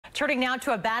Turning now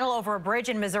to a battle over a bridge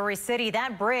in Missouri City.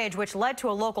 That bridge, which led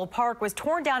to a local park, was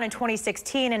torn down in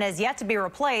 2016 and has yet to be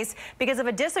replaced because of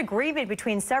a disagreement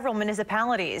between several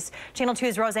municipalities. Channel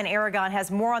 2's Roseanne Aragon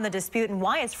has more on the dispute and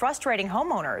why it's frustrating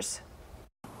homeowners.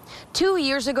 2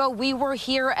 years ago, we were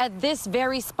here at this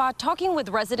very spot talking with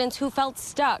residents who felt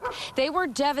stuck. They were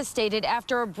devastated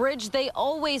after a bridge they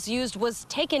always used was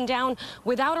taken down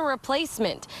without a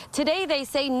replacement. Today, they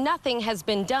say nothing has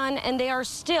been done and they are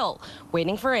still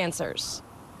waiting for answers.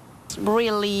 It's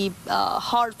really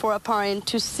hard for a parent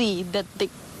to see that the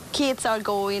kids are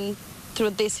going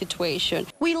through this situation.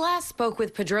 We last spoke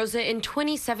with Pedroza in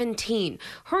 2017.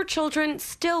 Her children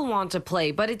still want to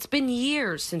play, but it's been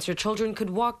years since her children could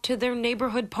walk to their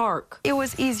neighborhood park. It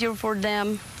was easier for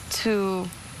them to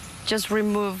just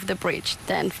remove the bridge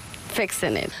than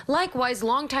fixing it. Likewise,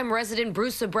 longtime resident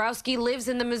Bruce Zabrowski lives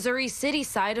in the Missouri City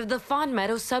side of the Fawn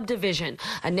Meadow subdivision,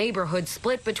 a neighborhood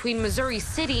split between Missouri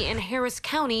City and Harris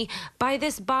County by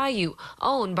this bayou,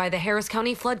 owned by the Harris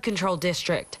County Flood Control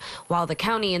District. While the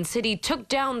county and city took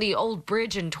down the old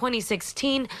bridge in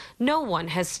 2016, no one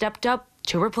has stepped up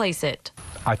to replace it.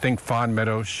 I think Fawn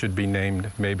Meadow should be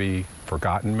named maybe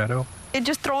Forgotten Meadow. They're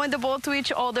just throwing the ball to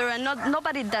each other and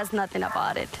nobody does nothing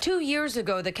about it. 2 years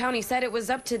ago, the county said it was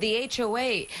up to the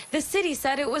HOA. The city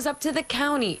said it was up to the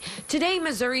county. Today,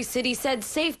 Missouri City said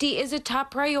safety is a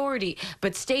top priority,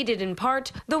 but stated in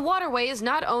part, the waterway is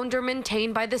not owned or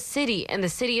maintained by the city, and the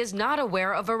city is not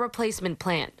aware of a replacement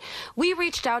plan. We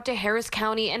reached out to Harris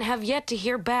County and have yet to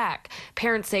hear back.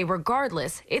 Parents say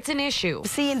regardless, it's an issue.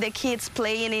 Seeing the kids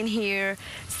playing in here,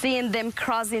 seeing them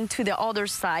crossing to the other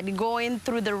side, going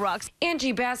through the rocks.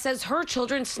 Angie Bass says her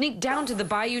children sneak down to the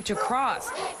bayou to cross.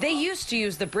 They used to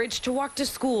use the bridge to walk to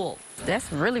school.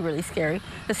 That's really scary,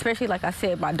 especially, like I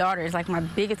said, my daughter is like my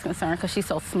biggest concern because she's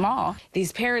so small.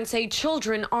 These parents say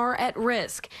children are at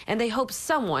risk, and they hope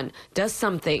someone does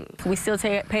something. We still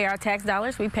pay our tax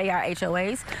dollars. We pay our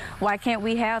HOAs. Why can't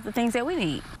we have the things that we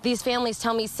need? These families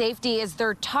tell me safety is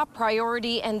their top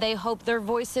priority, and they hope their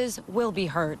voices will be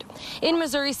heard. In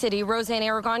Missouri City, Roseanne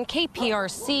Aragon,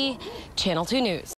 KPRC, Channel 2 News.